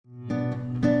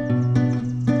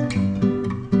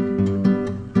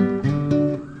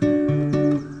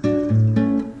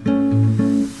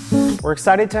We're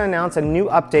excited to announce a new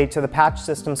update to the Patch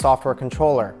System software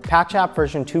controller, Patch App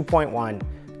version 2.1.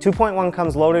 2.1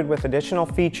 comes loaded with additional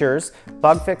features,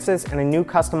 bug fixes, and a new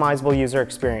customizable user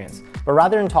experience. But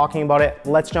rather than talking about it,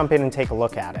 let's jump in and take a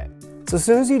look at it. So as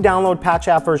soon as you download Patch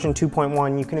App version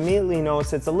 2.1, you can immediately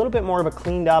notice it's a little bit more of a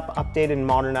cleaned up, updated, and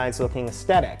modernized looking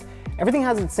aesthetic. Everything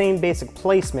has its same basic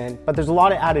placement, but there's a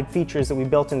lot of added features that we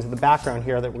built into the background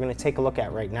here that we're going to take a look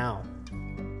at right now.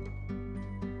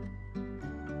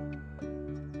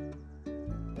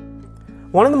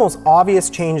 One of the most obvious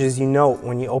changes you note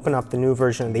when you open up the new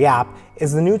version of the app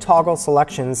is the new toggle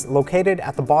selections located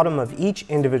at the bottom of each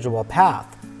individual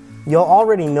path. You'll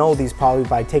already know these probably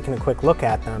by taking a quick look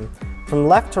at them. From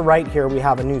left to right here we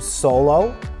have a new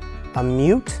solo, a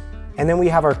mute, and then we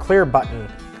have our clear button.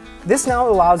 This now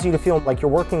allows you to feel like you're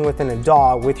working within a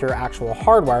DAW with your actual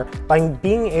hardware by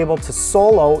being able to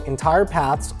solo entire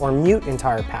paths or mute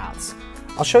entire paths.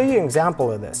 I'll show you an example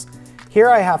of this. Here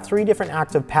I have 3 different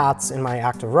active paths in my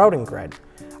active routing grid.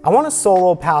 I want to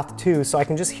solo path 2 so I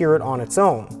can just hear it on its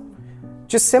own.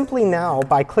 Just simply now,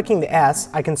 by clicking the S,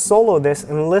 I can solo this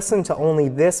and listen to only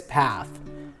this path.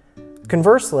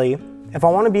 Conversely, if I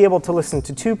want to be able to listen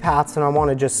to 2 paths and I want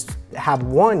to just have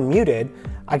one muted,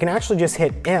 I can actually just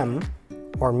hit M,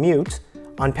 or mute,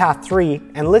 on path 3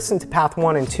 and listen to path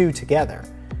 1 and 2 together.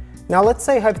 Now let's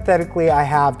say hypothetically I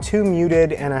have 2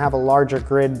 muted and I have a larger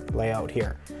grid layout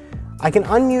here. I can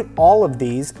unmute all of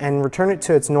these and return it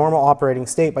to its normal operating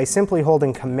state by simply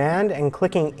holding Command and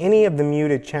clicking any of the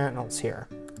muted channels here.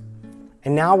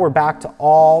 And now we're back to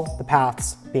all the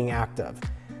paths being active.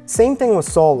 Same thing with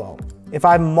solo. If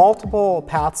I have multiple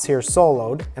paths here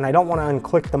soloed and I don't want to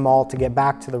unclick them all to get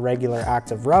back to the regular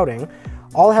active routing,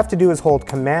 all I have to do is hold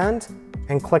Command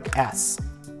and click S,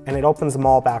 and it opens them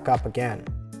all back up again.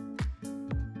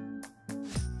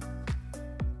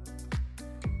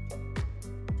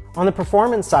 On the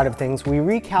performance side of things, we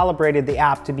recalibrated the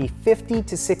app to be 50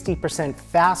 to 60%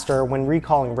 faster when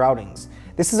recalling routings.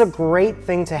 This is a great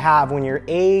thing to have when you're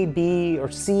A, B, or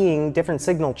C'ing different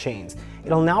signal chains.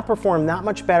 It'll now perform that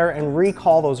much better and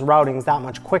recall those routings that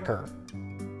much quicker.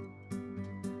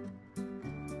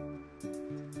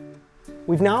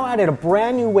 We've now added a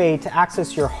brand new way to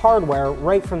access your hardware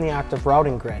right from the active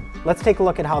routing grid. Let's take a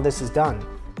look at how this is done.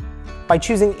 By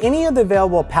choosing any of the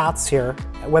available paths here,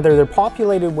 whether they're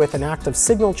populated with an active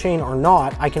signal chain or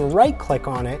not, I can right-click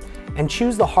on it and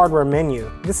choose the hardware menu.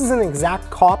 This is an exact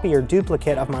copy or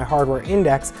duplicate of my hardware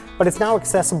index, but it's now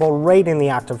accessible right in the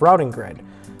active routing grid.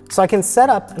 So I can set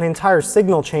up an entire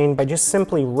signal chain by just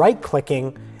simply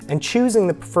right-clicking and choosing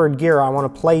the preferred gear I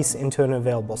want to place into an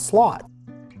available slot.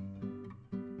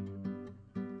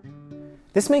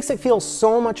 This makes it feel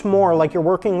so much more like you're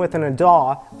working within a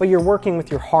DAW, but you're working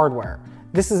with your hardware.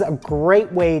 This is a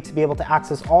great way to be able to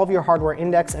access all of your hardware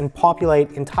index and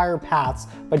populate entire paths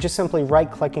by just simply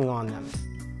right-clicking on them.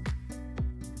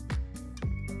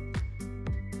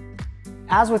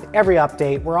 As with every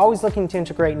update, we're always looking to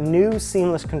integrate new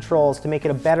seamless controls to make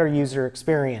it a better user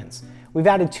experience. We've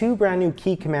added 2 brand new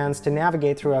key commands to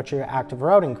navigate throughout your active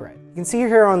routing grid. You can see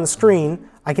here on the screen,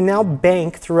 I can now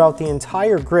bank throughout the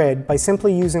entire grid by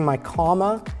simply using my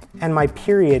comma and my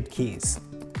period keys.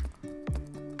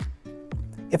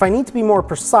 If I need to be more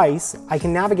precise, I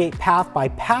can navigate path by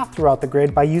path throughout the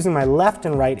grid by using my left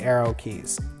and right arrow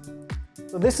keys.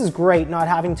 So this is great, not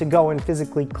having to go and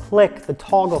physically click the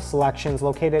toggle selections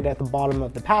located at the bottom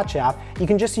of the Patch app. You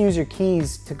can just use your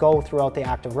keys to go throughout the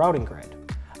active routing grid.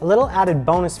 A little added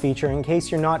bonus feature, in case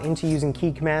you're not into using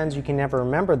key commands, you can never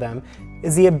remember them,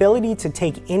 is the ability to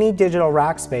take any digital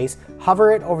rack space,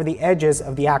 hover it over the edges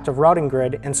of the active routing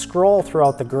grid, and scroll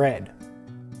throughout the grid.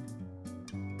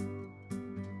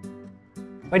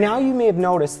 By now you may have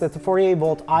noticed that the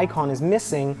 48-volt icon is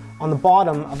missing on the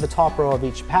bottom of the top row of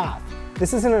each path.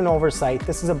 This isn't an oversight,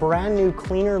 this is a brand new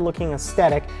cleaner looking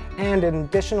aesthetic and an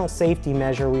additional safety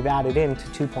measure we've added into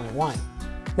 2.1.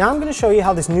 Now I'm going to show you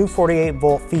how this new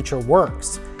 48-volt feature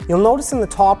works. You'll notice in the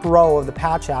top row of the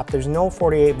Patch app there's no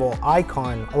 48-volt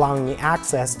icon allowing me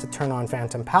access to turn on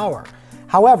phantom power.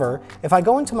 However, if I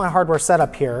go into my hardware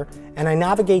setup here and I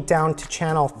navigate down to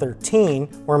channel 13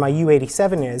 where my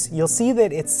U87 is, you'll see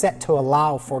that it's set to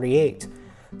allow 48.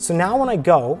 So now when I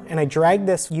go and I drag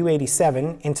this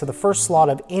U87 into the first slot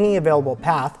of any available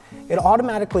path, it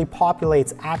automatically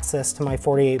populates access to my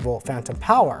 48-volt phantom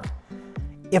power.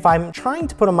 If I'm trying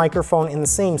to put a microphone in the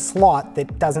same slot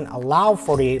that doesn't allow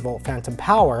 48-volt phantom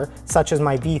power, such as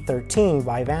my V13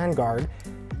 by Vanguard,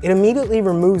 it immediately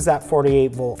removes that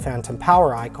 48-volt phantom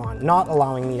power icon, not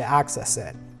allowing me to access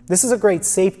it. This is a great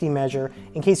safety measure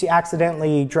in case you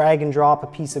accidentally drag and drop a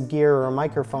piece of gear or a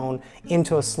microphone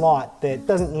into a slot that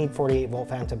doesn't need 48-volt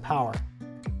phantom power.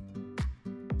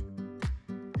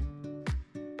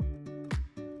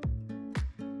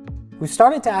 We've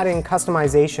started to add in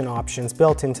customization options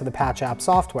built into the Patch app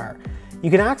software. You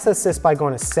can access this by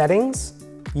going to Settings,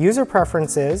 User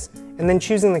Preferences, and then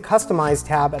choosing the Customize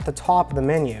tab at the top of the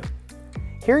menu.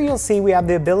 Here you'll see we have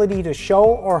the ability to show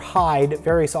or hide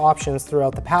various options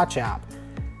throughout the Patch app.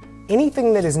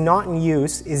 Anything that is not in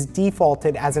use is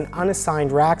defaulted as an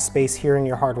unassigned rack space here in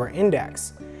your hardware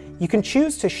index. You can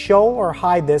choose to show or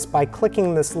hide this by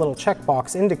clicking this little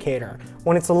checkbox indicator.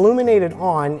 When it's illuminated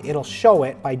on, it'll show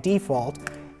it by default.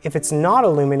 If it's not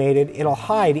illuminated, it'll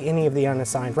hide any of the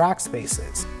unassigned rack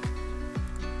spaces.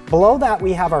 Below that,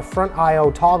 we have our front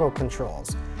I/O toggle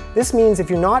controls. This means if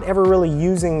you're not ever really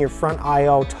using your front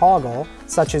I/O toggle,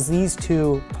 such as these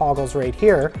two toggles right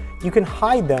here, you can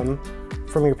hide them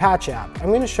from your Patch app. I'm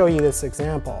going to show you this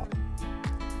example.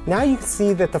 Now you can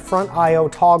see that the front I/O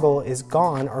toggle is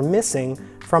gone or missing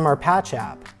from our Patch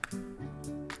app.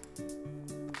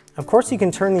 Of course, you can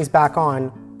turn these back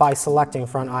on by selecting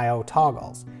front I/O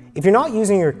toggles. If you're not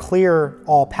using your clear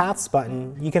all paths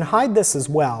button, you can hide this as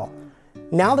well.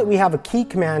 Now that we have a key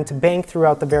command to bank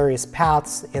throughout the various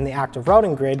paths in the active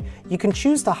routing grid, you can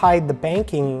choose to hide the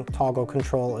banking toggle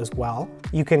control as well.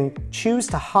 You can choose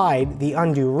to hide the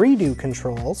undo redo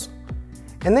controls.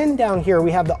 And then down here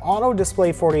we have the auto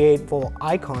display 48-volt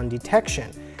icon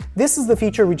detection. This is the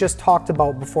feature we just talked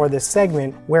about before this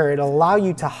segment, where it'll allow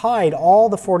you to hide all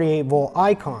the 48-volt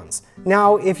icons.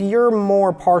 Now, if you're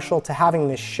more partial to having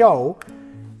this show,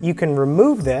 you can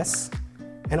remove this,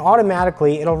 and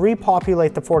automatically it'll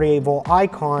repopulate the 48-volt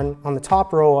icon on the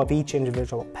top row of each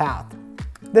individual path.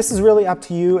 This is really up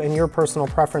to you and your personal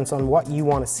preference on what you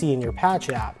want to see in your Patch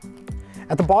app.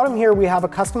 At the bottom here, we have a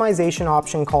customization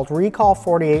option called Recall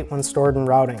 48 when stored in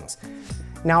routings.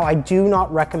 Now, I do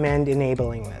not recommend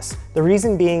enabling this. The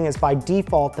reason being is by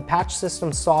default, the Patch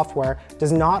system software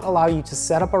does not allow you to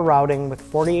set up a routing with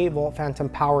 48-volt phantom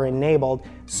power enabled,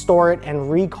 store it,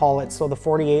 and recall it so the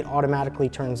 48 automatically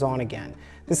turns on again.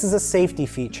 This is a safety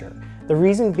feature. The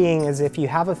reason being is if you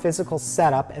have a physical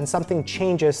setup and something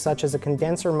changes, such as a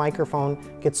condenser microphone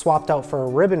gets swapped out for a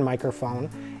ribbon microphone,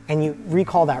 and you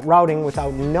recall that routing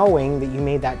without knowing that you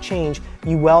made that change,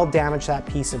 you will damage that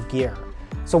piece of gear.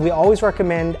 So we always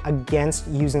recommend against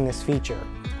using this feature.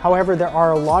 However, there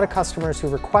are a lot of customers who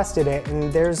requested it,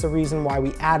 and there's the reason why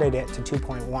we added it to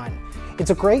 2.1. It's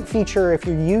a great feature if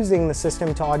you're using the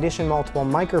system to audition multiple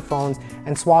microphones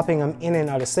and swapping them in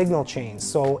and out of signal chains,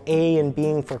 so A and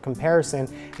B for comparison,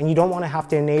 and you don't want to have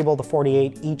to enable the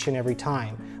 48 each and every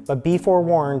time. But be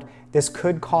forewarned, this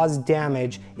could cause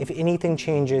damage if anything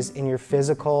changes in your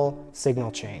physical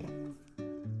signal chain.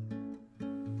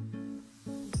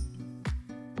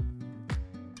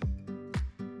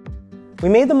 We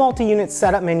made the multi-unit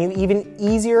setup menu even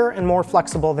easier and more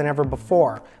flexible than ever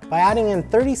before by adding in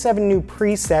 37 new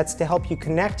presets to help you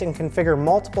connect and configure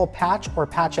multiple Patch or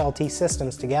Patch LT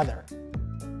systems together.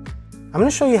 I'm going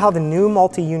to show you how the new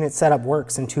multi-unit setup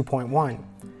works in 2.1.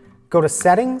 Go to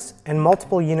Settings and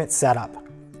Multiple Unit Setup.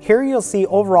 Here you'll see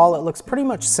overall it looks pretty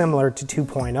much similar to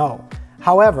 2.0.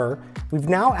 However, we've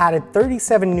now added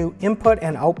 37 new input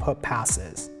and output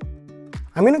passes.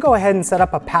 I'm going to go ahead and set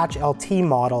up a Patch LT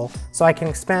model so I can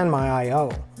expand my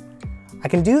I/O. I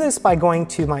can do this by going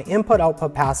to my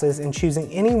input-output passes and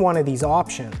choosing any one of these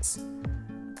options.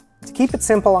 To keep it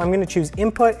simple, I'm going to choose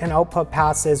input and output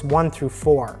passes 1 through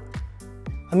 4.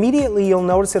 Immediately you'll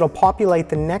notice it'll populate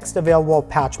the next available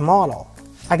patch model.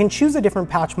 I can choose a different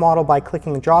patch model by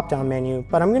clicking the drop-down menu,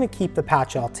 but I'm going to keep the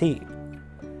Patch LT.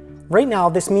 Right now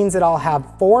this means that I'll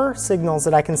have 4 signals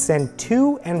that I can send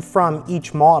to and from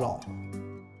each model.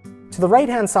 To the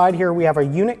right-hand side here, we have our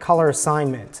unit color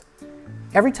assignment.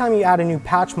 Every time you add a new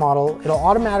patch model, it'll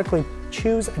automatically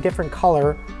choose a different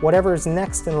color, whatever is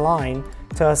next in line,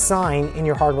 to assign in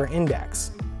your hardware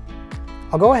index.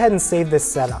 I'll go ahead and save this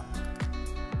setup.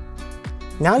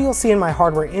 Now you'll see in my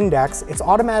hardware index, it's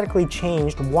automatically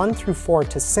changed 1 through 4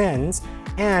 to sends,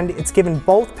 and it's given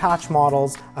both patch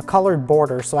models a colored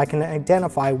border so I can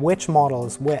identify which model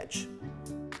is which.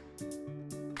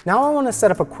 Now I want to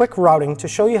set up a quick routing to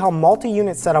show you how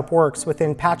multi-unit setup works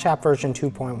within Patch app version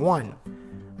 2.1.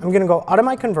 I'm going to go out of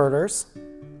my converters,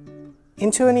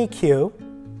 into an EQ,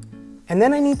 and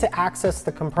then I need to access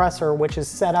the compressor which is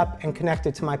set up and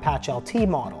connected to my Patch LT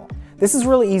model. This is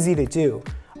really easy to do.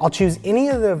 I'll choose any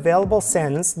of the available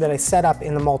sends that I set up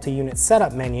in the multi-unit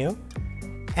setup menu,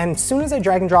 and as soon as I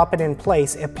drag and drop it in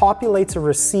place, it populates a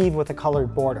receive with a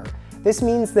colored border. This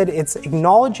means that it's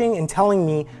acknowledging and telling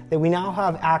me that we now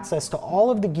have access to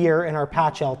all of the gear in our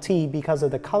patch LT because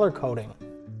of the color coding.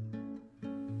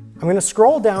 I'm going to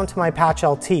scroll down to my patch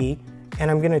LT and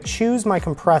I'm going to choose my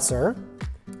compressor.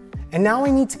 And now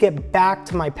I need to get back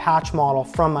to my patch model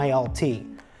from my LT.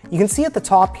 You can see at the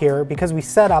top here, because we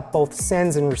set up both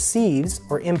sends and receives,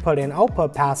 or input and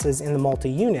output passes in the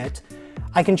multi-unit,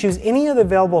 I can choose any of the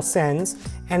available sends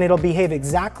and it'll behave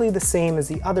exactly the same as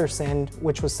the other send,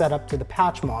 which was set up to the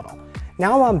patch model.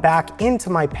 Now I'm back into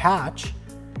my patch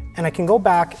and I can go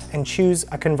back and choose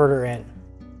a converter in.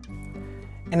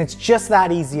 And it's just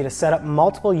that easy to set up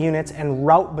multiple units and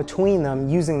route between them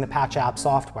using the Patch app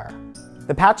software.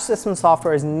 The Patch system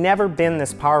software has never been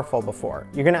this powerful before.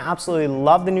 You're going to absolutely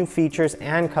love the new features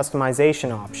and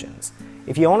customization options.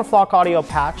 If you own a Flock Audio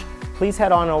patch, please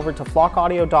head on over to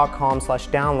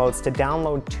flockaudio.com/downloads to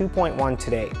download 2.1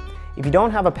 today. If you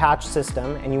don't have a patch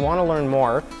system and you want to learn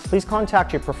more, please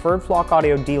contact your preferred Flock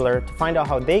Audio dealer to find out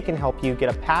how they can help you get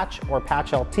a patch or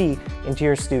patch LT into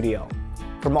your studio.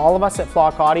 From all of us at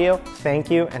Flock Audio,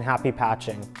 thank you and happy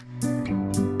patching.